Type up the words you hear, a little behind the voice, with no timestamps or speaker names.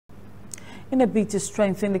In a bid to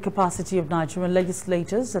strengthen the capacity of Nigerian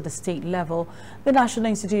legislators at the state level, the National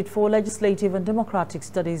Institute for Legislative and Democratic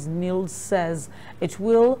Studies, Nild, says it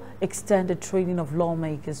will extend the training of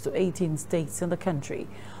lawmakers to 18 states in the country.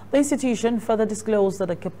 The institution further disclosed that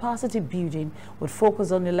the capacity building would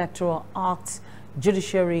focus on electoral acts,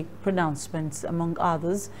 judiciary pronouncements, among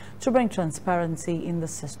others, to bring transparency in the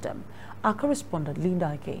system. Our correspondent,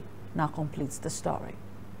 Linda now completes the story.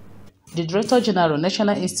 The Director General,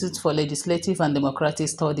 National Institute for Legislative and Democratic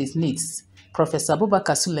Studies, NIDS, Professor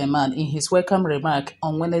Abubakar Suleiman, in his welcome remark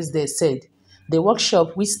on Wednesday, said the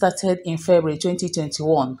workshop, which started in February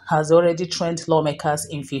 2021, has already trained lawmakers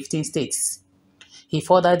in 15 states. He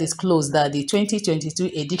further disclosed that the 2022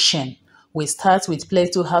 edition will start with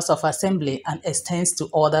Plateau House of Assembly and extends to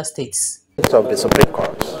other states. Of the Supreme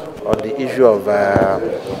Court on the issue of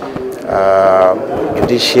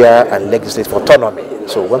judicial and legislative autonomy.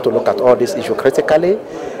 So we want to look at all these issues critically.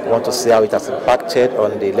 We want to see how it has impacted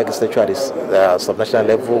on the legislature at this subnational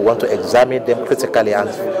level. We want to examine them critically and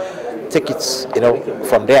take it,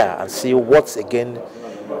 from there and see what again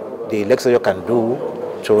the legislature can do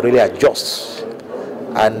to really adjust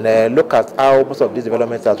and look at how most of these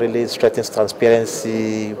developments are really strengthening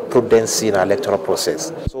transparency, prudency in our electoral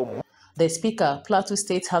process. The Speaker, Plateau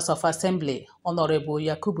State House of Assembly, Honorable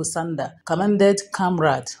Yakubu Sanda, commended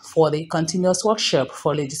Comrade for the continuous workshop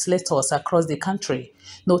for legislators across the country,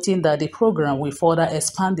 noting that the program will further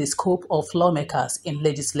expand the scope of lawmakers in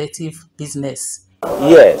legislative business.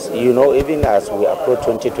 Yes, even as we approach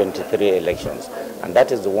 2023 elections, and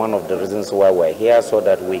that is one of the reasons why we're here, so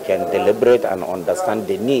that we can deliberate and understand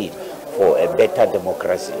the need for a better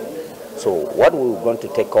democracy. So what we're going to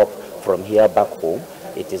take up from here back home,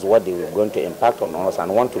 it is what they are going to impact on us,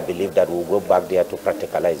 and want to believe that we'll go back there to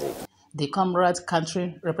practicalize it. The Comrade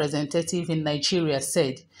country representative in Nigeria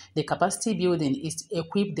said the capacity building is to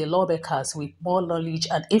equip the lawmakers with more knowledge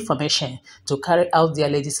and information to carry out their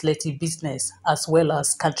legislative business, as well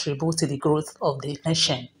as contribute to the growth of the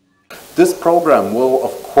nation. This program will,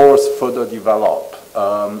 of course, further develop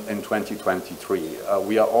in 2023.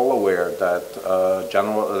 We are all aware that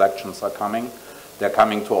general elections are coming. They're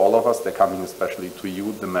coming to all of us. They're coming especially to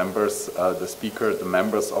you, the members, the Speaker, the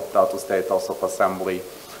members of Plateau State House of Assembly.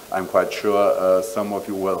 I'm quite sure some of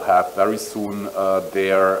you will have very soon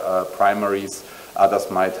their primaries.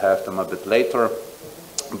 Others might have them a bit later.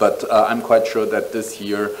 But I'm quite sure that this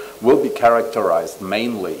year will be characterized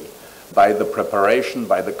mainly by the preparation,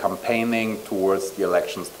 by the campaigning towards the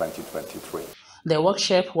elections 2023. The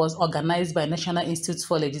workshop was organized by National Institute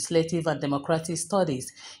for Legislative and Democratic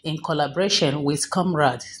Studies in collaboration with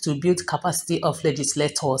Comrade to build capacity of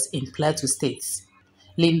legislators in Plateau states.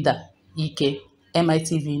 Linda Ike,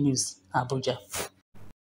 Mitv News, Abuja.